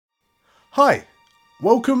Hi,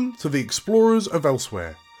 welcome to the Explorers of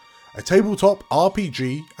Elsewhere, a tabletop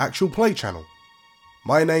RPG actual play channel.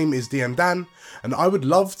 My name is DM Dan, and I would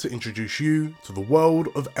love to introduce you to the world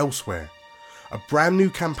of Elsewhere, a brand new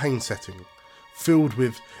campaign setting filled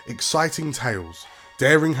with exciting tales,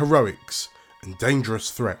 daring heroics, and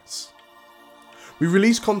dangerous threats. We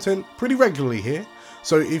release content pretty regularly here,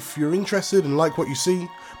 so if you're interested and like what you see,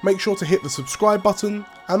 make sure to hit the subscribe button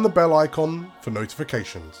and the bell icon for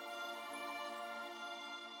notifications.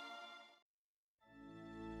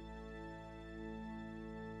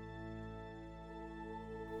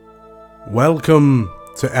 Welcome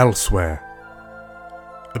to Elsewhere,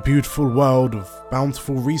 a beautiful world of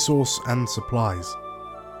bountiful resource and supplies,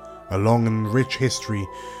 a long and rich history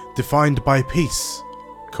defined by peace,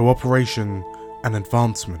 cooperation and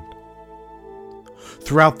advancement.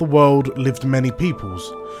 Throughout the world lived many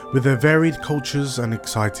peoples with their varied cultures and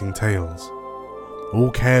exciting tales,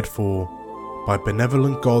 all cared for by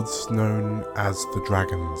benevolent gods known as the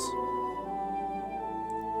dragons.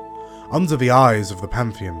 Under the eyes of the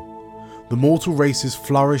pantheon, the mortal races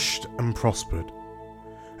flourished and prospered,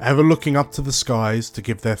 ever looking up to the skies to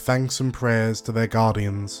give their thanks and prayers to their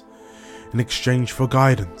guardians in exchange for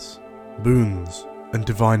guidance, boons, and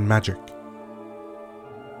divine magic.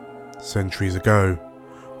 Centuries ago,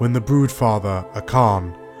 when the Broodfather,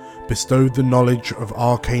 Akan, bestowed the knowledge of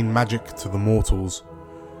arcane magic to the mortals,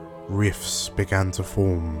 rifts began to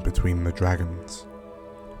form between the dragons.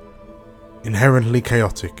 Inherently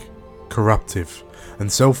chaotic, corruptive,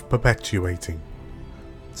 and self-perpetuating,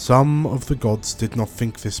 some of the gods did not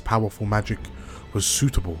think this powerful magic was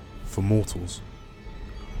suitable for mortals,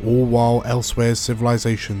 all while Elsewhere's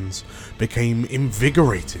civilizations became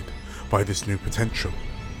invigorated by this new potential.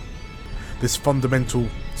 This fundamental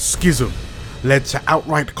schism led to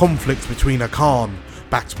outright conflict between Akan,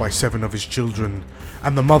 backed by 7 of his children,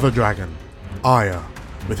 and the mother dragon, Aya,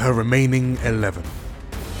 with her remaining 11.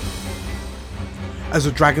 As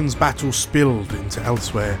the dragon's battle spilled into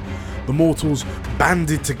Elsewhere, the mortals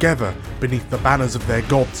banded together beneath the banners of their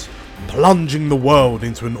gods, plunging the world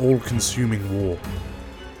into an all-consuming war.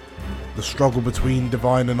 The struggle between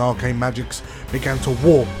divine and arcane magics began to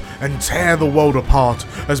warp and tear the world apart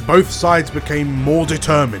as both sides became more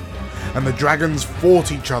determined, and the dragons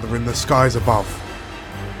fought each other in the skies above.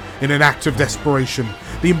 In an act of desperation,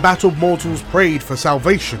 the embattled mortals prayed for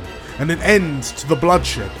salvation and an end to the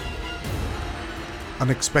bloodshed.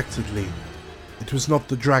 Unexpectedly, it was not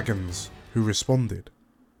the dragons who responded,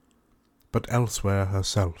 but Elsewhere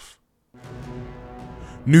herself.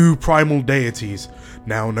 New primal deities,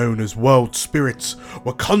 now known as world spirits,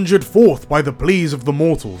 were conjured forth by the pleas of the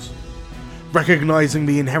mortals. Recognizing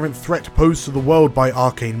the inherent threat posed to the world by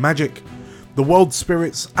arcane magic, the world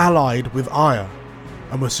spirits allied with Aya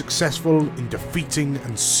and were successful in defeating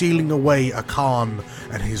and sealing away Akan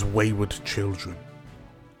and his wayward children.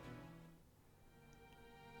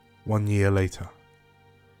 1 year later,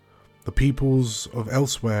 the peoples of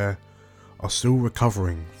Elsewhere are still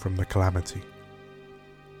recovering from the calamity.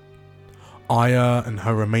 Aya and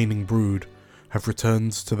her remaining brood have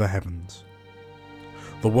returned to the heavens.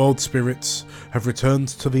 The world spirits have returned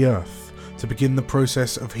to the earth to begin the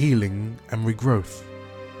process of healing and regrowth.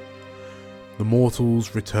 The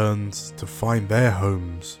mortals returned to find their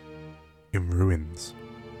homes in ruins.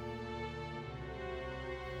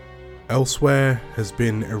 Elsewhere has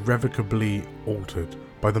been irrevocably altered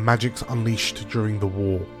by the magics unleashed during the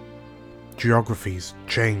war. Geographies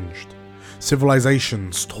changed,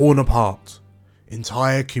 civilizations torn apart,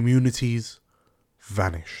 entire communities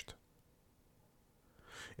vanished.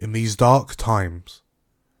 In these dark times,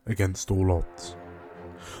 against all odds,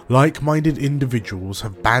 like-minded individuals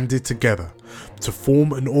have banded together to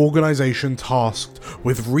form an organization tasked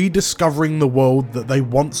with rediscovering the world that they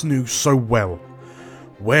once knew so well,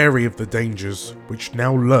 wary of the dangers which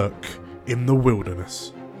now lurk in the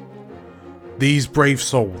wilderness. These brave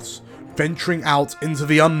souls, venturing out into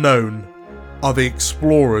the unknown, are the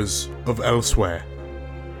Explorers of Elsewhere.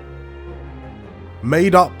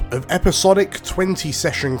 Made up of episodic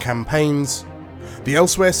 20-session campaigns, the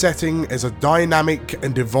Elsewhere setting is a dynamic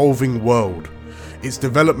and evolving world, its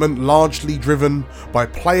development largely driven by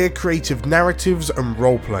player-creative narratives and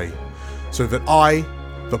roleplay, so that I,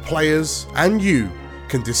 the players, and you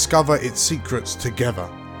can discover its secrets together.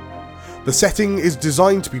 The setting is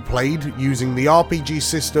designed to be played using the RPG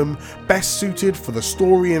system best suited for the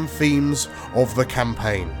story and themes of the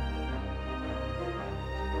campaign.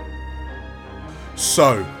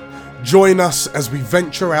 So, join us as we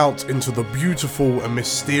venture out into the beautiful and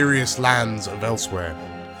mysterious lands of Elsewhere.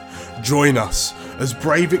 Join us as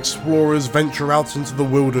brave explorers venture out into the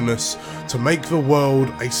wilderness to make the world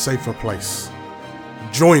a safer place.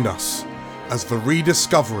 Join us as the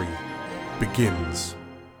rediscovery begins.